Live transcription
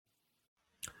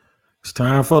It's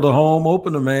time for the home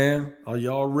opener, man. Are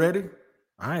y'all ready?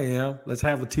 I am. Let's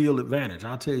have a Teal advantage.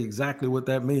 I'll tell you exactly what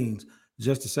that means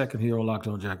just a second here on Locked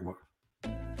On Jaguars.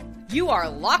 You are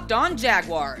Locked On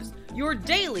Jaguars, your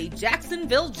daily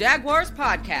Jacksonville Jaguars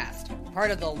podcast, part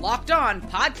of the Locked On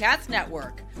Podcast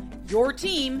Network. Your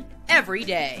team every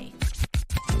day.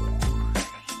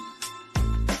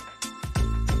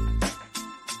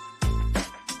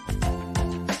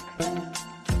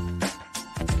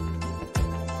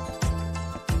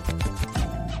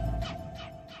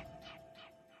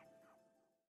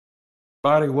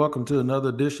 Everybody, welcome to another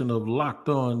edition of Locked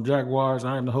On Jaguars.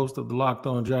 I am the host of the Locked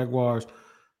On Jaguars,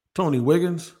 Tony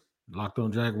Wiggins. Locked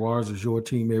On Jaguars is your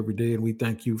team every day, and we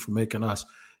thank you for making us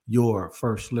your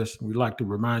first listen. We'd like to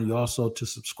remind you also to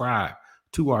subscribe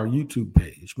to our YouTube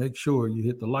page. Make sure you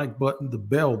hit the like button, the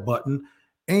bell button,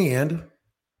 and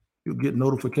you'll get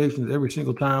notifications every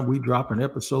single time we drop an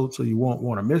episode, so you won't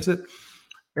want to miss it.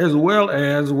 As well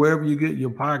as wherever you get your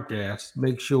podcasts,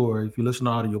 make sure, if you listen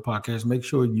to audio podcasts, make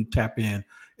sure you tap in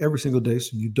every single day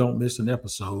so you don't miss an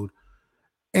episode.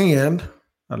 And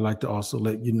I'd like to also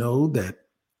let you know that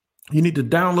you need to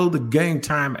download the Game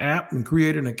Time app and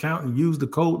create an account and use the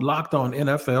code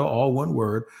LOCKEDONNFL, all one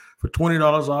word, for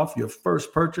 $20 off your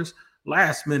first purchase.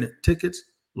 Last minute tickets,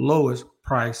 lowest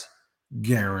price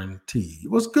guarantee.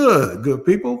 What's good, good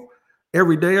people?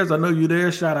 Every day, as I know you're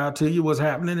there, shout out to you. What's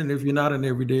happening? And if you're not an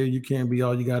everyday, you can be.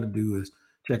 All you got to do is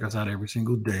check us out every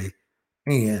single day,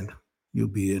 and you'll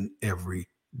be an every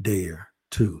dayer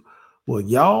too. Well,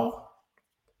 y'all,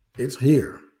 it's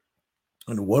here.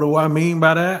 And what do I mean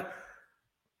by that?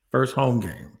 First home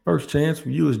game. First chance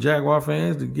for you as Jaguar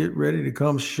fans to get ready to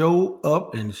come show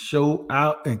up and show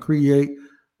out and create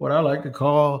what I like to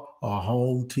call a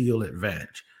home Teal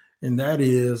advantage. And that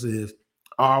is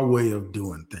our way of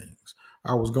doing things.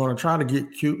 I was going to try to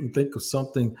get cute and think of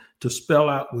something to spell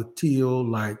out with Teal,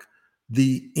 like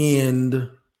the end,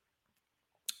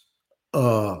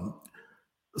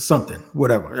 something,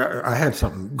 whatever. I had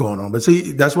something going on, but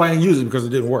see, that's why I didn't use it, because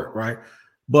it didn't work, right?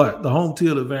 But the home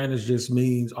Teal advantage just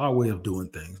means our way of doing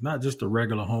things, not just a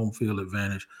regular home field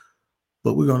advantage,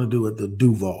 but we're going to do it the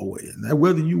Duval way. And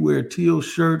whether you wear Teal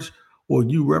shirts or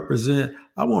you represent,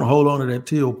 I want to hold on to that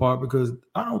Teal part, because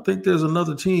I don't think there's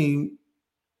another team,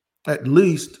 at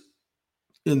least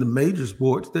in the major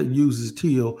sports, that uses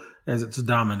Teal as its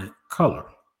dominant color.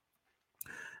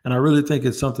 And I really think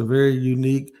it's something very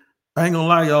unique. I ain't gonna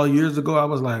lie, y'all, years ago, I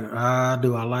was like,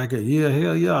 do I like it? Yeah,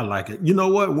 hell yeah, I like it. You know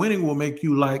what? Winning will make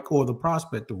you like, or the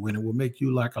prospect of winning will make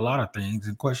you like a lot of things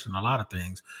and question a lot of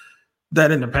things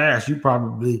that in the past you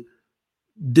probably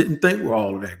didn't think were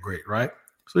all of that great, right?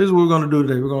 So here's what we're going to do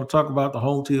today. We're going to talk about the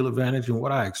home Teal advantage and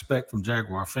what I expect from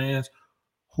Jaguar fans.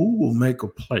 Who will make a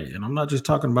play? And I'm not just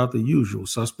talking about the usual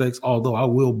suspects, although I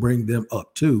will bring them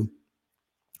up too.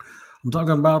 I'm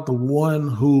talking about the one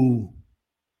who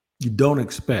you don't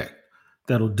expect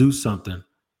that'll do something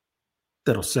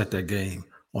that'll set that game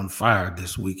on fire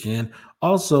this weekend.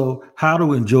 Also, how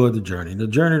to enjoy the journey. The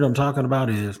journey that I'm talking about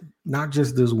is not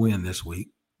just this win this week.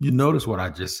 You notice what I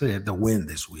just said, the win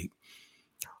this week,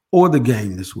 or the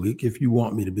game this week, if you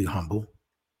want me to be humble.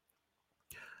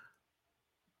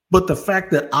 But the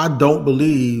fact that I don't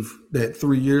believe that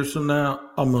 3 years from now,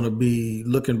 I'm going to be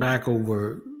looking back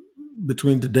over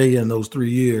between today and those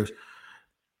 3 years,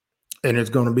 and it's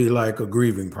going to be like a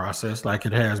grieving process like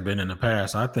it has been in the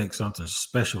past. I think something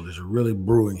special is really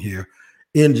brewing here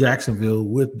in Jacksonville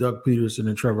with Doug Peterson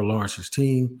and Trevor Lawrence's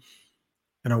team.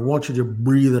 And I want you to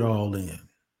breathe it all in.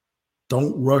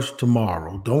 Don't rush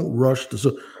tomorrow. Don't rush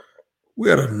we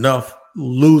had enough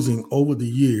losing over the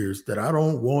years that I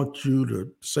don't want you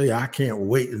to say, I can't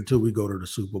wait until we go to the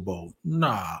Super Bowl.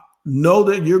 Nah, know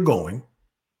that you're going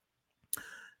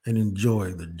and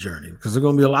enjoy the journey, because there's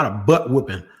going to be a lot of butt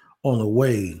whipping on the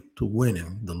way to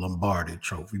winning the Lombardi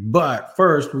Trophy. But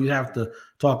first, we have to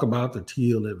talk about the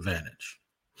Teal advantage.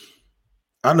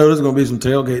 I know there's going to be some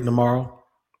tailgating tomorrow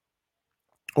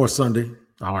or Sunday.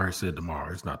 I already said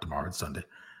tomorrow. It's not tomorrow. It's Sunday.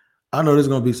 I know there's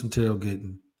going to be some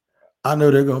tailgating. I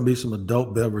know there are going to be some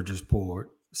adult beverages poured,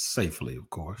 safely, of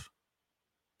course.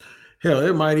 Hell,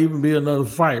 it might even be another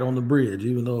fight on the bridge,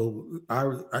 even though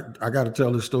I got to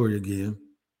tell this story again.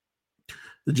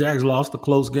 The Jags lost a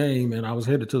close game, and I was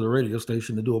headed to the radio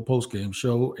station to do a post-game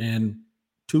show, and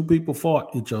two people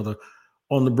fought each other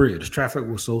on the bridge. Traffic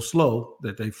was so slow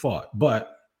that they fought.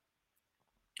 But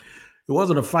it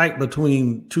wasn't a fight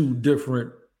between two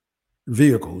different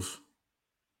vehicles.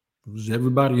 It was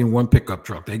everybody in one pickup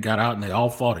truck. They got out and they all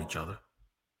fought each other.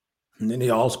 And then they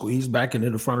all squeezed back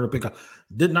into the front of the pickup.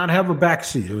 Did not have a back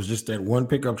seat. It was just that one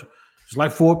pickup truck. It's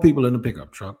like four people in the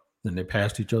pickup truck. And they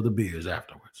passed each other beers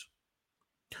afterwards.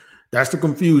 That's the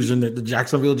confusion that the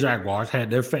Jacksonville Jaguars had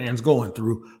their fans going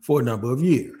through for a number of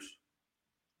years.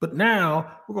 But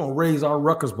now we're going to raise our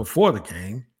ruckus before the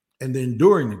game and then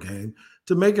during the game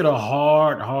to make it a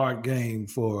hard game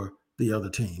for the other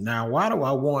team. Now, why do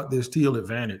I want this Teal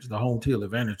advantage, the home Teal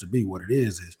advantage, to be what it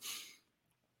is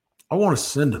I want to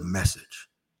send a message.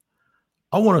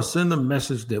 I want to send a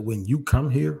message that when you come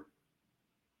here,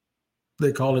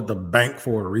 they call it the bank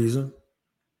for a reason.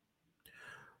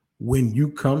 When you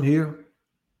come here,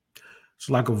 it's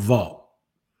like a vault.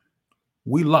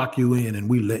 We lock you in and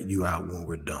we let you out when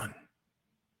we're done.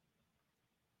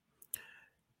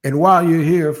 And while you're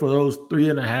here for those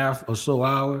 3.5 or so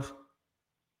hours,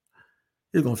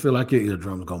 you're going to feel like your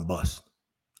eardrum's going to bust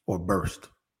or burst.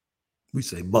 We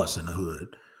say bust in the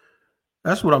hood.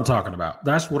 That's what I'm talking about.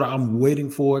 That's what I'm waiting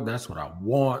for. That's what I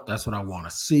want. That's what I want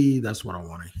to see. That's what I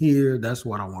want to hear. That's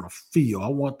what I want to feel. I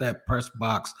want that press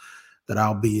box that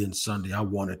I'll be in Sunday. I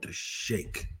want it to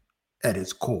shake at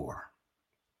its core.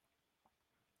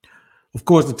 Of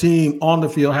course, the team on the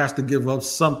field has to give up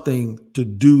something to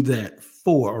do that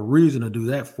for, a reason to do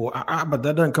that for. But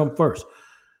that doesn't come first.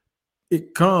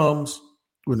 It comes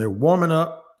when they're warming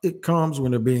up. It comes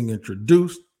when they're being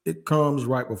introduced. It comes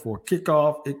right before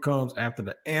kickoff. It comes after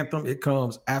the anthem. It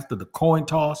comes after the coin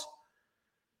toss.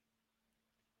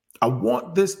 I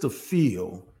want this to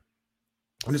feel,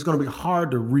 and it's going to be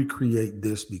hard to recreate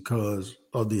this because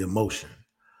of the emotion.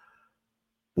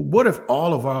 But what if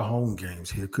all of our home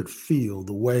games here could feel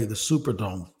the way the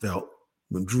Superdome felt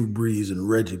when Drew Brees and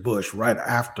Reggie Bush right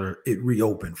after it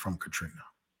reopened from Katrina?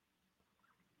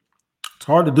 It's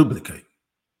hard to duplicate,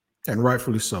 and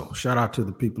rightfully so. Shout out to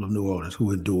the people of New Orleans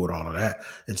who endured all of that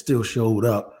and still showed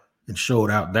up and showed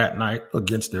out that night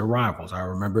against their rivals. I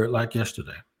remember it like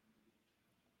yesterday.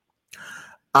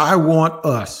 I want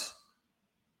us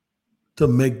to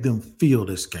make them feel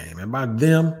this game. And by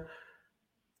them,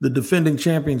 the defending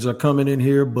champions are coming in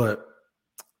here, but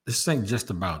this ain't just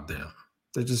about them.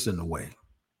 They're just in the way.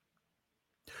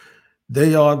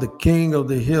 They are the king of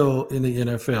the hill in the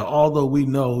NFL, although we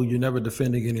know you're never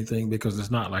defending anything because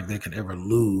it's not like they can ever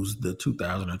lose the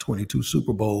 2022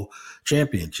 Super Bowl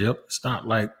championship. It's not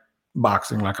like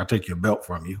boxing, like I take your belt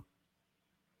from you.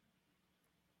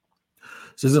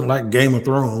 This isn't like Game of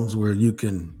Thrones where you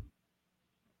can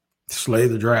slay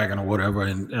the dragon or whatever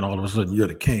and all of a sudden you're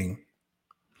the king.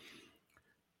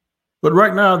 But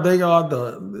right now, they are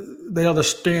the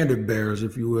standard bearers,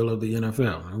 if you will, of the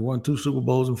NFL. They won 2 Super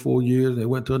Bowls in 4 years. They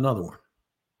went to another one.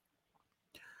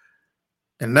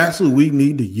 And that's who we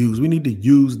need to use. We need to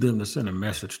use them to send a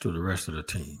message to the rest of the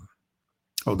team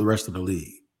or the rest of the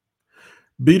league.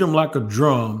 Beat them like a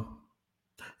drum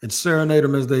and serenade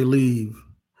them as they leave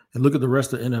and look at the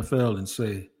rest of the NFL and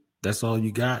say, that's all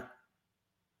you got?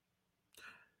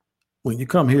 When you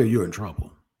come here, you're in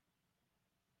trouble.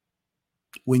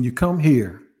 When you come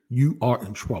here, you are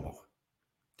in trouble.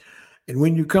 And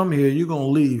when you come here, you're going to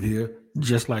leave here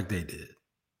just like they did.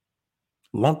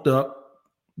 Lumped up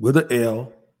with an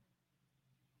L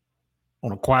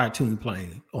on a quiet team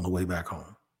plane on the way back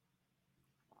home.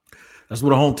 That's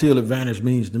what a home Teal advantage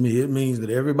means to me. It means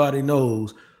that everybody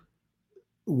knows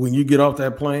when you get off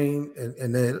that plane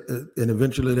and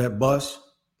eventually that bus,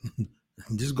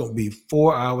 just going to be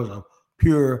 4 hours of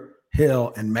pure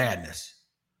hell and madness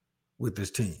with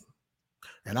this team.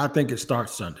 And I think it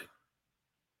starts Sunday.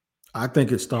 We're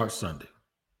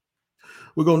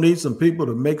going to need some people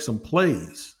to make some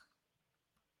plays.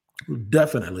 We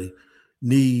definitely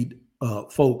need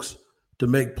folks to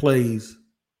make plays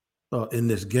in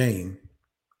this game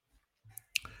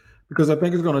because I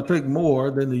think it's going to take more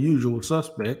than the usual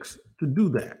suspects to do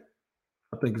that.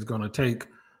 I think it's going to take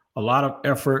a lot of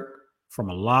effort from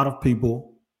a lot of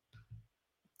people,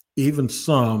 even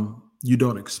some you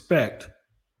don't expect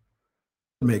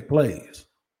to make plays.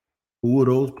 Who will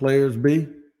those players be?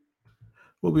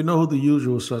 Well, we know who the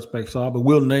usual suspects are, but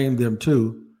we'll name them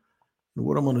too. And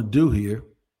what I'm going to do here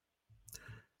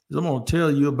is I'm going to tell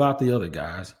you about the other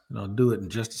guys, and I'll do it in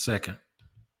just a second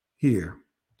here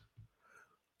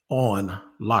on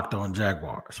Locked On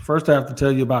Jaguars. First, I have to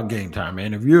tell you about game time,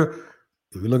 man. If you're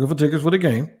looking for tickets for the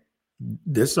game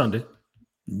this Sunday,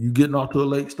 you getting off to a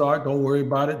late start, don't worry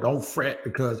about it. Don't fret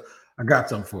because I got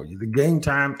something for you. The Game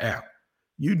Time app.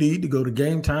 You need to go to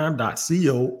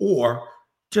gametime.co or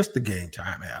just the Game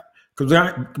Time app.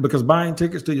 Because buying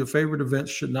tickets to your favorite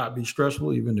events should not be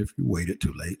stressful, even if you waited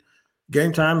too late.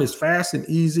 Game Time is fast and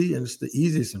easy, and it's the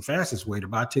easiest and fastest way to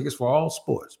buy tickets for all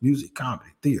sports, music, comedy,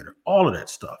 theater, all of that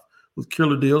stuff. With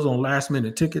killer deals on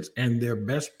last-minute tickets and their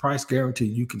best price guarantee,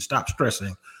 you can stop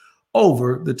stressing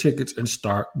over the tickets and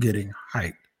start getting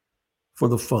hyped for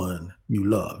the fun you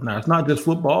love. Now, it's not just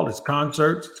football, it's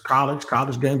concerts, it's college.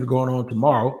 College games are going on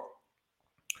tomorrow.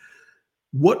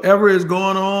 Whatever is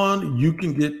going on, you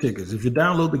can get tickets. If you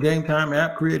download the Game Time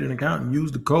app, create an account, and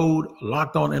use the code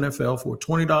LOCKEDONNFL for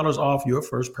 $20 off your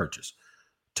first purchase.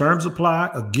 Terms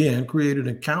apply. Again, create an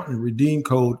account and redeem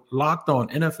code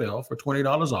LOCKEDONNFL for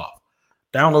 $20 off.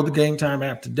 Download the Game Time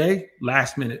app today.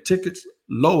 Last minute tickets,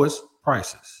 lowest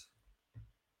prices.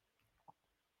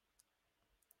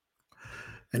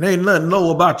 And ain't nothing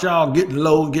low about y'all getting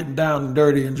low, getting down and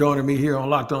dirty, and joining me here on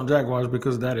Locked On Jaguars,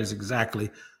 because that is exactly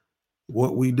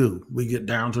what we do. We get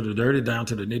down to the dirty, down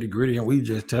to the nitty gritty, and we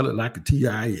just tell it like a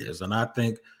TI is. And I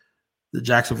think the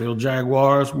Jacksonville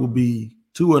Jaguars will be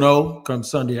 2-0 come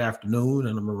Sunday afternoon.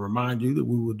 And I'm going to remind you that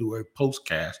we will do a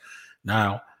postcast.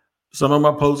 Now, some of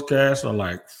my postcasts are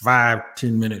like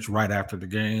 5-10 minutes right after the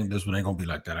game. This one ain't going to be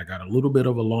like that. I got a little bit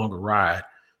of a longer ride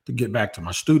to get back to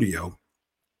my studio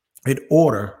in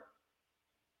order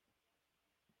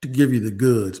to give you the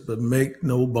goods, but make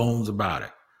no bones about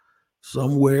it.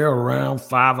 Somewhere around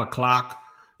 5 o'clock,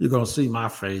 you're going to see my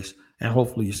face, and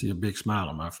hopefully you see a big smile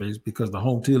on my face, because the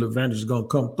home Teal advantage is going to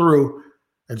come through,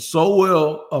 and so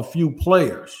will a few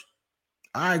players.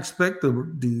 I expect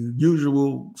the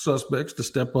usual suspects to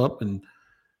step up and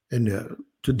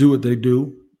to do what they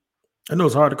do. I know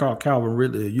it's hard to call Calvin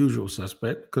Ridley a usual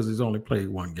suspect because he's only played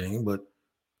one game, but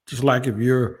just like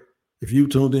if you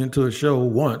tuned into a show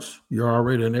once, you're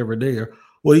already an everydayer.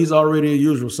 Well, he's already a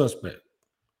usual suspect.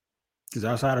 Because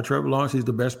outside of Trevor Lawrence, he's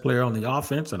the best player on the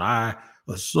offense, and I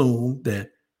assume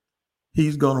that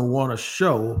he's going to want to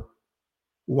show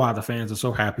why the fans are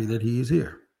so happy that he is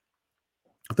here.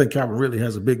 I think Calvin Ridley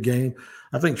has a big game.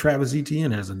 I think Travis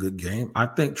Etienne has a good game. I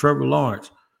think Trevor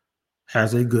Lawrence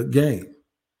has a good game.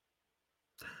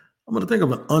 I'm going to think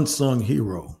of an unsung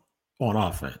hero on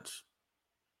offense.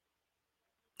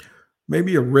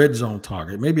 Maybe a red zone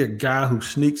target, maybe a guy who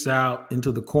sneaks out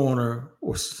into the corner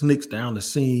or sneaks down the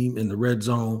seam in the red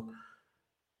zone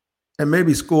and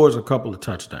maybe scores a couple of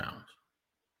touchdowns.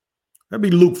 That'd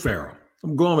be Luke Farrell.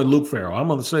 I'm going with Luke Farrell. I'm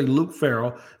going to say Luke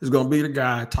Farrell is going to be the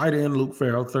guy, tight end Luke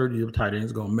Farrell, third-year tight end,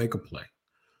 is going to make a play.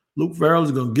 Luke Farrell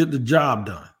is going to get the job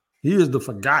done. He is the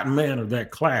forgotten man of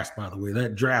that class, by the way,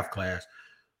 that draft class.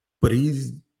 But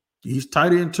he's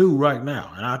tight end too right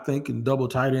now. And I think in double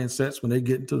tight end sets, when they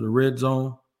get into the red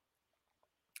zone,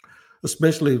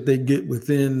 especially if they get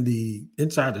within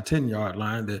inside the 10-yard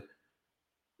line, that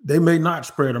they may not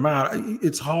spread them out.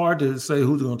 It's hard to say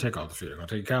who's going to take off the field. They're going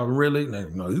to take Calvin Ridley?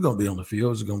 No, he's going to be on the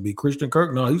field. Is it going to be Christian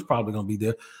Kirk? No, he's probably going to be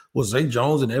there. Well, Zay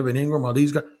Jones and Evan Ingram, are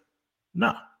these guys?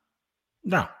 No.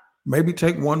 Maybe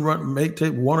take one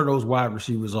of those wide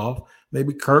receivers off.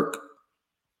 Maybe Kirk.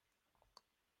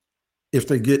 If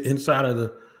they get inside of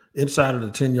the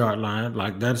 10-yard line,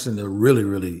 like that's in the really,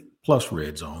 really plus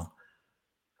red zone,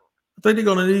 I think they're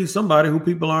going to need somebody who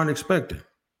people aren't expecting.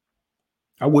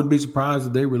 I wouldn't be surprised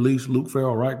if they release Luke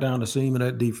Farrell right down the seam of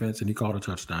that defense and he caught a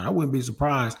touchdown. I wouldn't be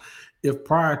surprised if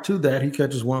prior to that he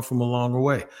catches one from a longer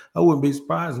way. I wouldn't be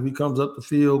surprised if he comes up the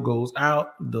field, goes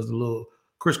out, does a little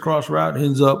crisscross route,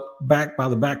 ends up back by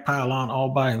the back pylon all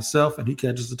by himself, and he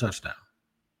catches the touchdown.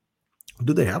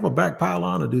 Do they have a back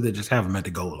pylon or do they just have him at the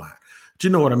goal line? But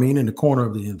you know what I mean, in the corner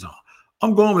of the end zone.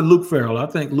 I'm going with Luke Farrell. I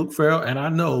think Luke Farrell, and I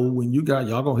know when y'all going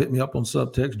to hit me up on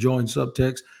subtext, join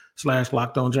subtext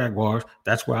 /LockedOnJaguars.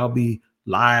 That's where I'll be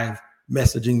live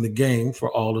messaging the game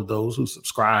for all of those who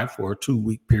subscribe for a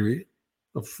 2-week period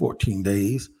of 14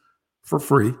 days for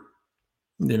free.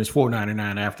 And then it's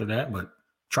 $4.99 after that, but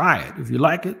try it. If you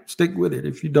like it, stick with it.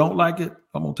 If you don't like it,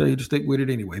 I'm going to tell you to stick with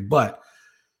it anyway. But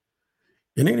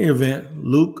in any event,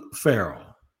 Luke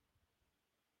Farrell.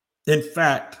 In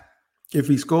fact, if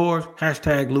he scores,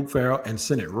 hashtag Luke Farrell and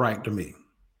send it right to me.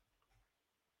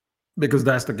 Because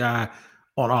that's the guy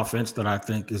on offense that I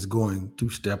think is going to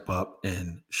step up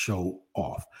and show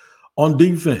off. On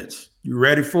defense, you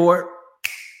ready for it?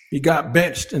 He got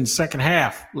benched in the second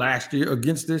half last year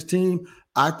against this team.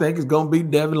 I think it's going to be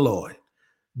Devin Lloyd.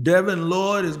 Devin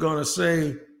Lloyd is going to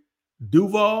say,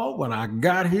 Duval, when I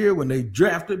got here, when they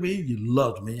drafted me, you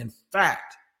loved me. In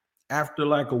fact, after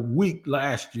like a week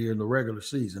last year in the regular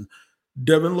season,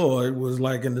 Devin Lloyd was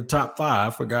like in the top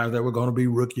 5 for guys that were going to be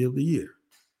rookie of the year.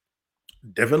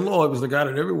 Devin Lloyd was the guy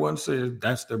that everyone said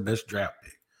that's their best draft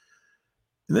pick.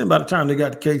 And then by the time they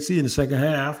got to KC in the second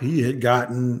half, he had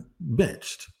gotten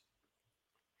benched.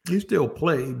 He still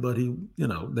played, but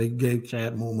they gave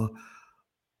Chad the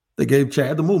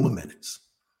Muma minutes.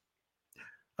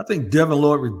 I think Devin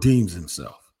Lloyd redeems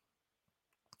himself.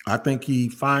 I think he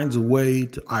finds a way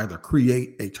to either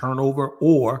create a turnover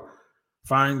or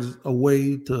finds a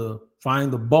way to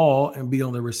find the ball and be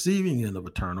on the receiving end of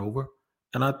a turnover.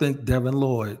 And I think Devin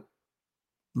Lloyd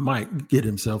might get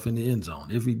himself in the end zone.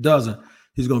 If he doesn't,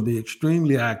 he's going to be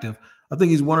extremely active. I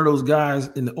think he's one of those guys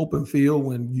in the open field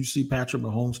when you see Patrick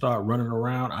Mahomes start running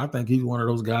around. I think he's one of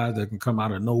those guys that can come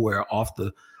out of nowhere off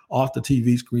the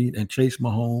TV screen and chase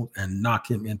Mahomes and knock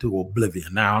him into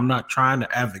oblivion. Now, I'm not trying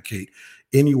to advocate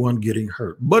anyone getting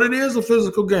hurt, but it is a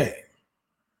physical game.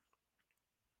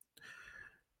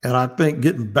 And I think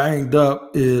getting banged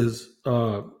up is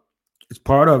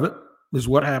part of it, is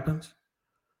what happens.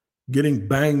 Getting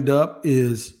banged up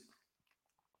is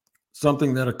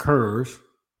something that occurs.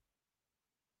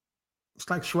 It's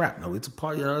like shrapnel. It's a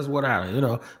part, that's what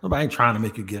happens. Nobody ain't trying to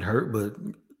make you get hurt, but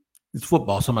it's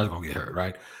football. Somebody's going to get hurt,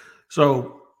 right?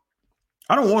 So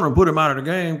I don't want to put him out of the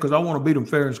game because I want to beat him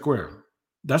fair and square.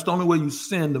 That's the only way you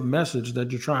send the message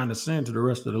that you're trying to send to the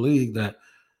rest of the league that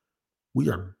we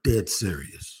are dead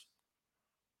serious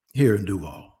here in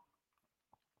Duval.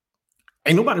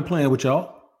 Ain't nobody playing with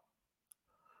y'all.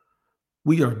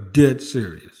 We are dead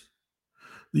serious.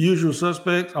 The usual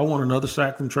suspects, I want another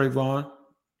sack from Trayvon.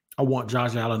 I want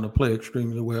Josh Allen to play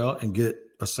extremely well and get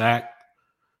a sack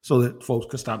so that folks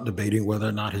can stop debating whether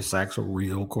or not his sacks are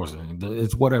real. Of course,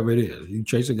 it's whatever it is. You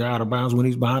chase a guy out of bounds when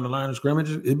he's behind the line of scrimmage,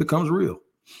 it becomes real.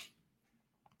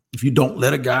 If you don't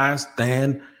let a guy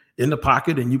stand in the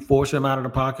pocket and you force him out of the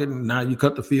pocket and now you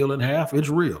cut the field in half, it's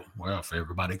real. Well, for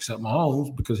everybody except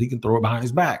Mahomes, because he can throw it behind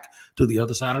his back to the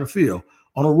other side of the field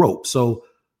on a rope. So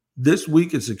this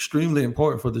week, it's extremely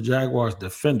important for the Jaguars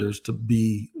defenders to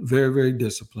be very, very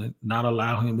disciplined, not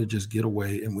allow him to just get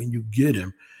away. And when you get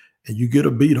him and you get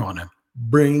a beat on him,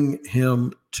 bring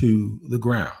him to the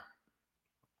ground.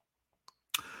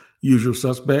 Usual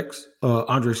suspects,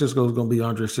 Andre Cisco is going to be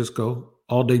Andre Cisco.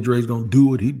 All Day Dre's going to do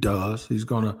what he does. He's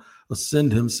going to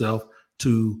ascend himself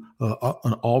to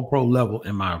an all-pro level,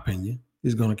 in my opinion.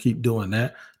 He's going to keep doing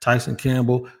that. Tyson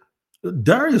Campbell.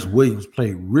 Darius Williams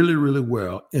played really, really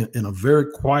well in a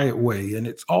very quiet way, and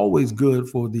it's always good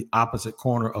for the opposite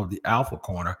corner of the alpha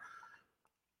corner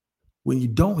when you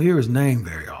don't hear his name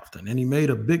very often. And he made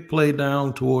a big play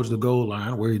down towards the goal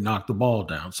line where he knocked the ball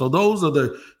down. So those are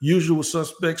the usual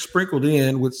suspects sprinkled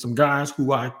in with some guys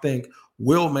who I think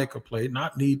will make a play,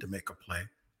 not need to make a play.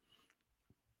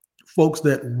 Folks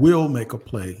that will make a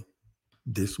play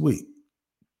this week.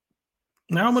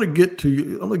 Now I'm going to get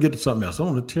to something else. I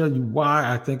want to tell you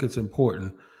why I think it's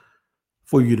important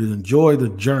for you to enjoy the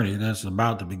journey that's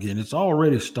about to begin. It's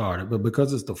already started, but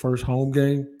because it's the first home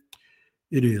game,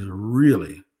 it is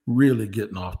really, really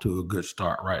getting off to a good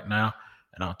start right now.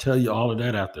 And I'll tell you all of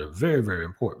that after a very, very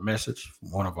important message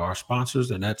from one of our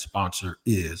sponsors, and that sponsor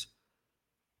is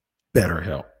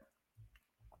BetterHelp.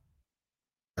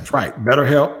 That's right.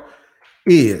 BetterHelp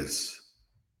is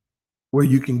where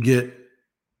you can get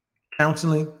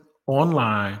counseling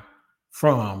online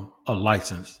from a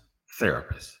licensed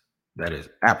therapist. That is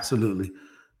absolutely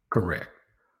correct.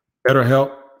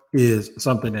 BetterHelp is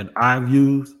something that I've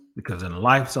used because in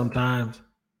life sometimes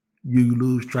you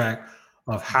lose track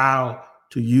of how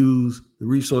to use the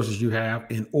resources you have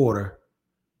in order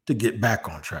to get back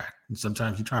on track. And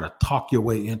sometimes you try to talk your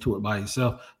way into it by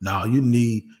yourself. Now you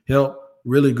need help,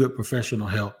 really good professional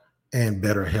help, and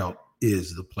BetterHelp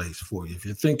is the place for you. If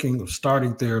you're thinking of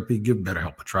starting therapy, give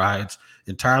BetterHelp a try. It's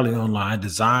entirely online,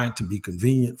 designed to be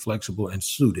convenient, flexible, and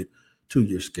suited to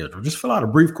your schedule. Just fill out a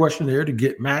brief questionnaire to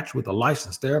get matched with a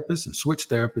licensed therapist and switch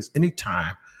therapists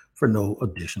anytime for no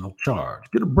additional charge.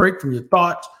 Get a break from your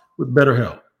thoughts with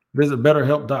BetterHelp. Visit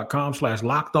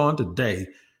BetterHelp.com/lockedon today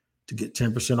to get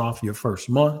 10% off your first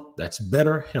month. That's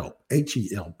BetterHelp,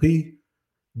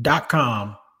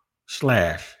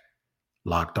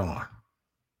 HELP.com/lockedon.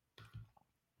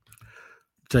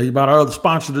 Tell you about our other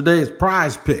sponsor today is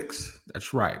Prize Picks.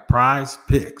 That's right, Prize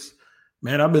Picks.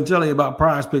 Man, I've been telling you about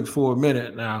Prize Picks for a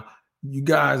minute now. You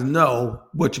guys know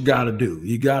what you got to do.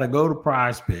 You got to go to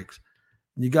Prize Picks.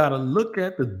 You got to look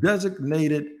at the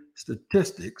designated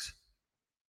statistics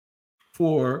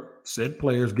for said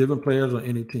players, given players on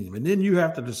any team. And then you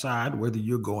have to decide whether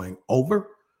you're going over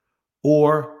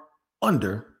or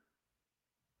under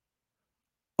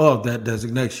of that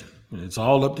designation. And it's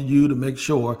all up to you to make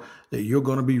sure that you're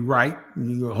going to be right.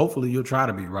 And hopefully you'll try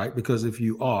to be right, because if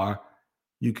you are,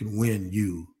 you can win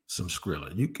you some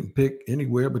Skrilla. You can pick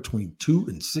anywhere between 2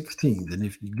 and 6 teams. And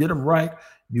if you get them right,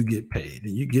 you get paid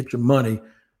and you get your money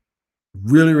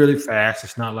really, really fast.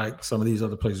 It's not like some of these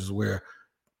other places where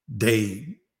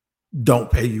they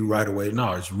don't pay you right away.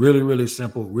 No, it's really, really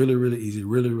simple, really, really easy,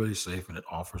 really, really safe. And it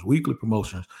offers weekly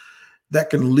promotions that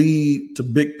can lead to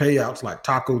big payouts like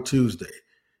Taco Tuesday.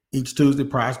 Each Tuesday,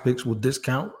 Prize Picks will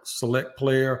discount select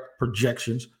player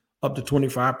projections up to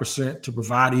 25% to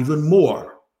provide even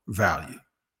more value.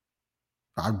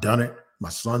 I've done it. My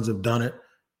sons have done it,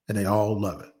 and they all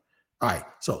love it. All right.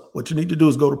 So what you need to do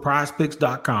is go to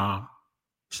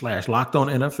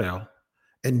prizepicks.com/LockedOnNFL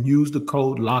and use the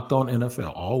code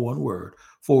LockedOnNFL, all one word,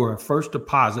 for a first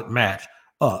deposit match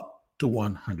up to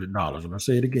 $100. And I'll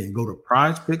say it again. Go to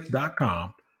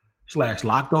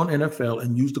prizepicks.com/LockedOnNFL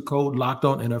and use the code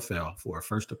LockedOnNFL for a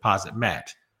first deposit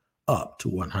match up to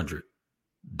 $100.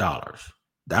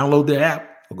 Download the app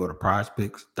or go to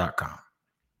prizepicks.com.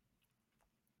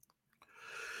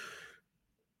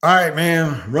 All right,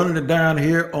 man, running it down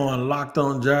here on Locked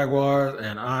On Jaguars,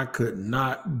 and I could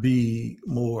not be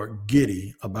more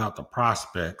giddy about the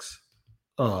prospects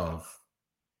of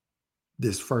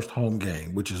this first home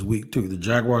game, which is week 2. The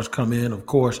Jaguars come in, of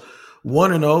course,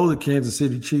 1-0. The Kansas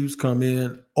City Chiefs come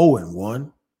in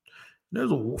 0-1.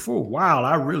 For a while,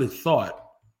 I really thought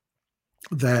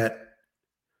that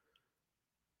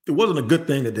it wasn't a good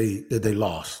thing that they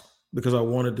lost, because I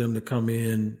wanted them to come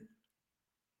in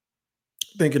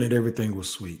thinking that everything was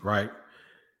sweet, right?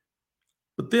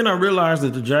 But then I realized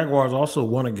that the Jaguars also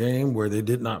won a game where they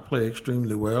did not play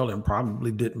extremely well and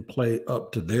probably didn't play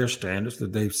up to their standards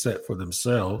that they've set for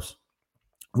themselves,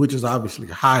 which is obviously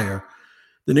higher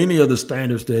than any of the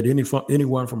standards that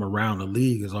anyone from around the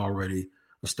league has already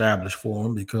established for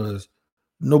them, because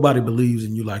nobody believes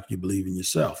in you like you believe in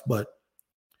yourself. But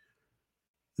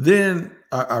then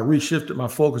I reshifted my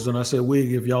focus and I said,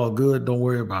 Wig, if y'all are good, don't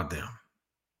worry about them.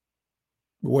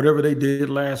 Whatever they did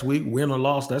last week, win or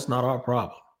loss, that's not our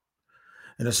problem.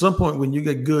 And at some point when you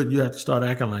get good, you have to start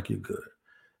acting like you're good.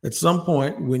 At some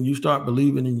point when you start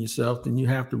believing in yourself, then you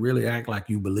have to really act like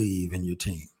you believe in your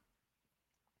team.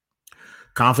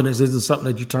 Confidence isn't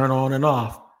something that you turn on and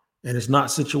off, and it's not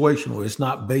situational. It's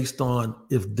not based on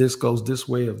if this goes this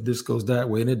way, if this goes that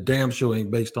way, and it damn sure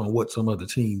ain't based on what some other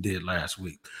team did last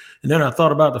week. And then I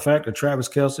thought about the fact that Travis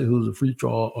Kelce, who's a future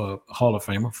Hall of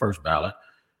Famer, first ballot,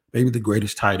 maybe the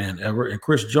greatest tight end ever, and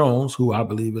Chris Jones, who I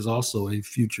believe is also a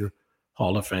future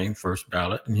Hall of Fame first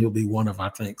ballot, and he'll be one of, I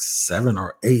think, 7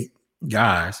 or 8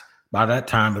 guys. By that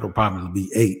time, it'll probably be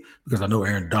 8, because I know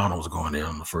Aaron Donald's going in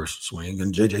on the first swing,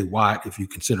 and J.J. Watt, if you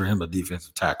consider him a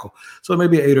defensive tackle. So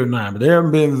maybe 8 or 9, but there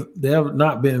have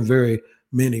not been very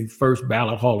many first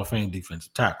ballot Hall of Fame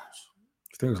defensive tackles.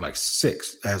 I think it was like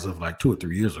 6 as of like 2 or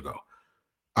 3 years ago.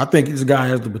 I think this guy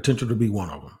has the potential to be one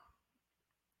of them.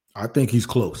 I think he's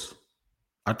close.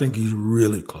 I think he's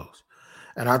really close.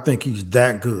 And I think he's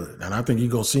that good. And I think you're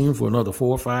going to see him for another 4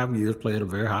 or 5 years play at a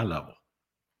very high level.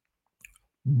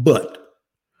 But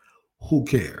who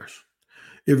cares?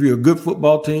 If you're a good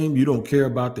football team, you don't care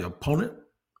about the opponent.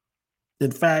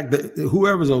 In fact,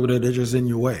 whoever's over there, they're just in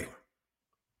your way.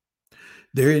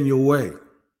 They're in your way.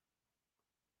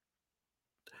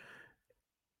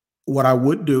 What I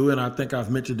would do, and I think I've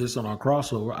mentioned this on our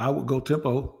crossover, I would go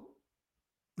tempo.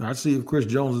 I'd see if Chris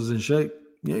Jones is in shape.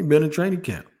 He ain't been in training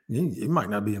camp. He might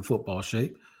not be in football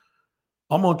shape.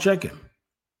 I'm going to check him.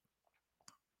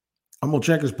 I'm going to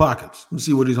check his pockets and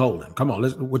see what he's holding. Come on,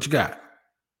 what you got?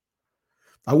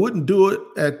 I wouldn't do it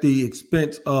at the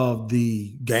expense of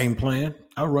the game plan.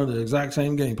 I would run the exact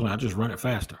same game plan. I just run it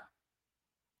faster.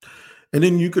 And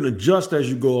then you can adjust as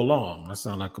you go along. That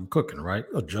sounds like I'm cooking, right?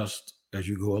 Adjust as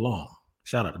you go along.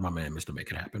 Shout out to my man, Mr.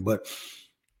 Make It Happen. But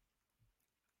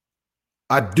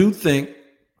I do think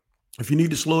if you need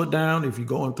to slow it down, if you're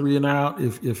going 3 and out,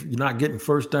 if you're not getting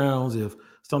first downs, if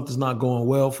something's not going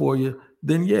well for you,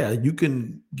 then yeah, you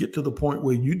can get to the point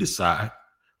where you decide,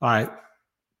 all right,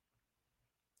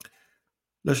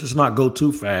 let's just not go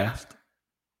too fast.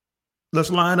 Let's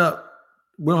line up.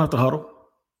 We don't have to huddle.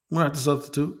 We don't have to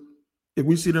substitute. If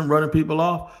we see them running people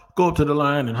off, go up to the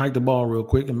line and hike the ball real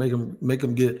quick and make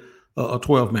them get a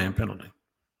 12-man penalty.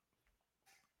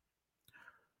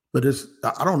 But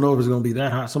I don't know if it's going to be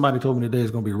that hot. Somebody told me today it's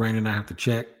going to be raining. I have to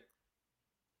check.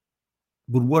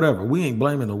 But whatever. We ain't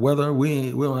blaming the weather.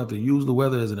 We don't have to use the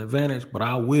weather as an advantage. But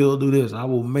I will do this. I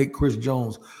will make Chris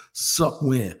Jones suck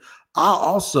wind. I'll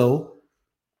also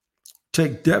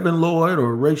take Devin Lloyd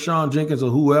or Rayshon Jenkins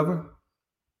or whoever.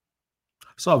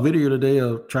 I saw a video today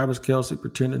of Travis Kelce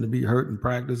pretending to be hurt in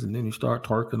practice, and then he started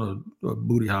twerking or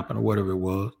booty hopping or whatever it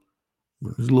was.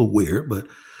 It was a little weird, but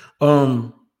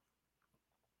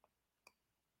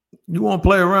you want to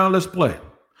play around? Let's play.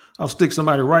 I'll stick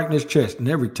somebody right in his chest, and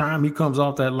every time he comes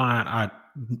off that line, I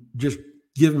just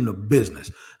give him the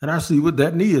business, and I see what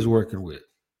that knee is working with.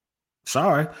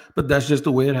 Sorry, but that's just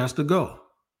the way it has to go.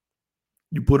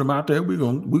 You put them out there, we're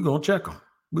gonna check them.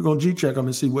 We're gonna G-check them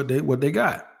and see what they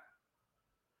got.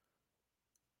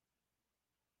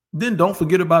 Then don't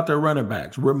forget about their running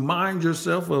backs. Remind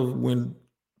yourself of when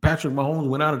Patrick Mahomes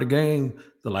went out of the game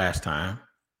the last time,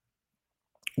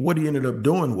 what he ended up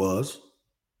doing was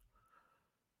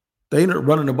they ended up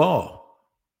running the ball.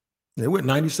 They went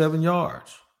 97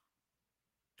 yards.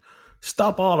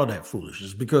 Stop all of that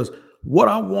foolishness, because what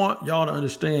I want y'all to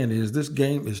understand is this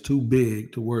game is too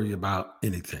big to worry about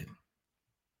anything.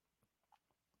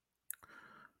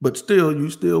 But still,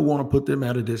 you still want to put them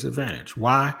at a disadvantage.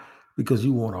 Why? Because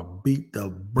you want to beat the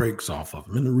brakes off of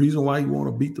them. And the reason why you want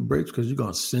to beat the brakes, because you're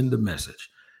going to send a message.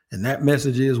 And that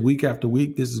message is, week after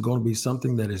week, this is going to be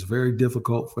something that is very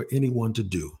difficult for anyone to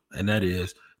do. And that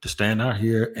is to stand out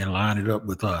here and line it up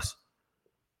with us,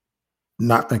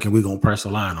 not thinking we're going to press a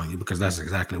line on you, because that's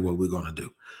exactly what we're going to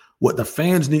do. What the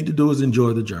fans need to do is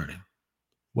enjoy the journey,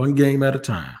 one game at a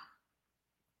time.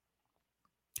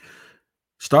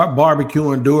 Start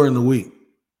barbecuing during the week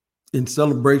in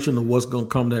celebration of what's going to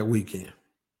come that weekend.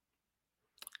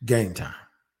 Game time.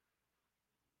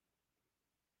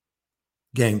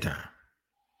 Game time.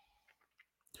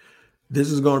 This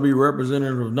is going to be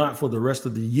representative not for the rest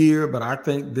of the year, but I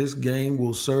think this game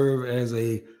will serve as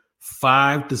a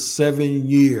 5 to 7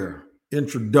 year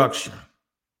introduction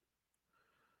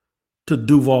to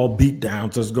Duval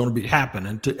beatdowns that's going to be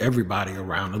happening to everybody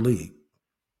around the league.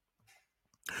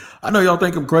 I know y'all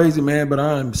think I'm crazy, man, but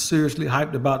I'm seriously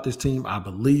hyped about this team. I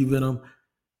believe in them,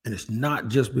 and it's not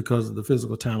just because of the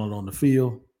physical talent on the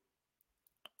field.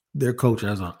 Their coach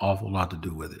has an awful lot to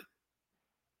do with it.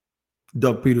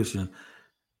 Doug Peterson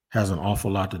has an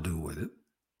awful lot to do with it.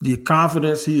 The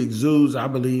confidence he exudes, I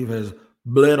believe, has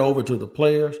bled over to the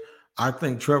players. I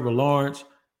think Trevor Lawrence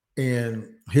and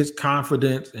his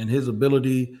confidence and his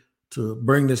ability to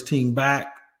bring this team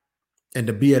back and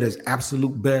to be at his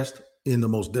absolute best in the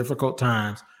most difficult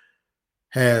times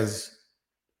has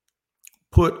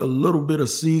put a little bit of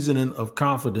seasoning of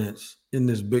confidence in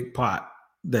this big pot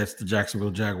that's the Jacksonville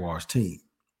Jaguars team.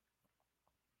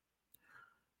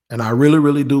 And I really,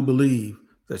 really do believe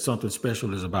that something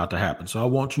special is about to happen. So I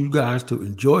want you guys to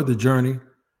enjoy the journey.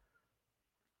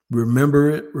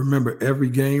 Remember it. Remember every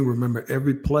game. Remember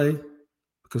every play,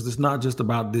 because it's not just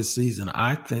about this season.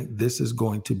 I think this is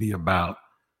going to be about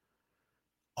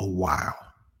a while.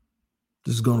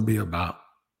 This is going to be about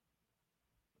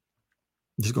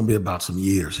some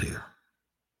years here.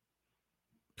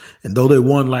 And though they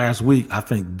won last week, I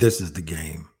think this is the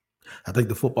game. I think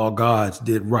the football gods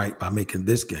did right by making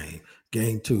this game,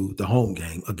 game 2, the home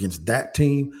game against that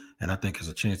team. And I think it's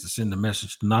a chance to send a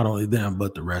message to not only them,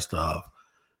 but the rest of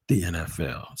the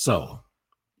NFL. So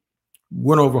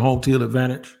went over home Teal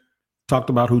advantage, talked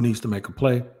about who needs to make a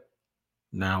play.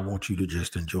 Now I want you to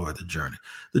just enjoy the journey.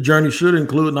 The journey should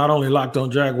include not only Locked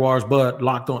On Jaguars, but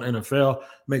Locked On NFL.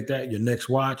 Make that your next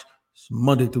watch. It's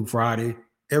Monday through Friday,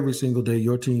 every single day,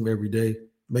 your team every day.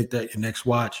 Make that your next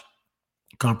watch.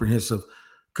 Comprehensive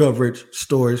coverage,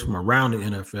 stories from around the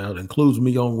NFL. It includes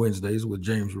me on Wednesdays with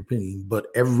James Rapine, but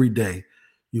every day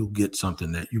you'll get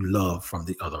something that you love from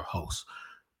the other hosts.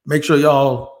 Make sure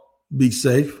y'all be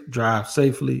safe, drive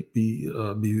safely, be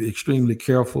extremely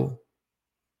careful.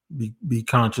 Be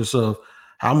conscious of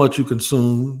how much you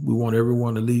consume. We want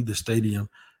everyone to leave the stadium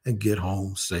and get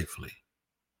home safely.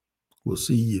 We'll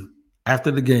see you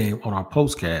after the game on our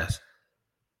postcast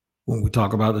when we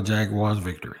talk about the Jaguars'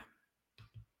 victory.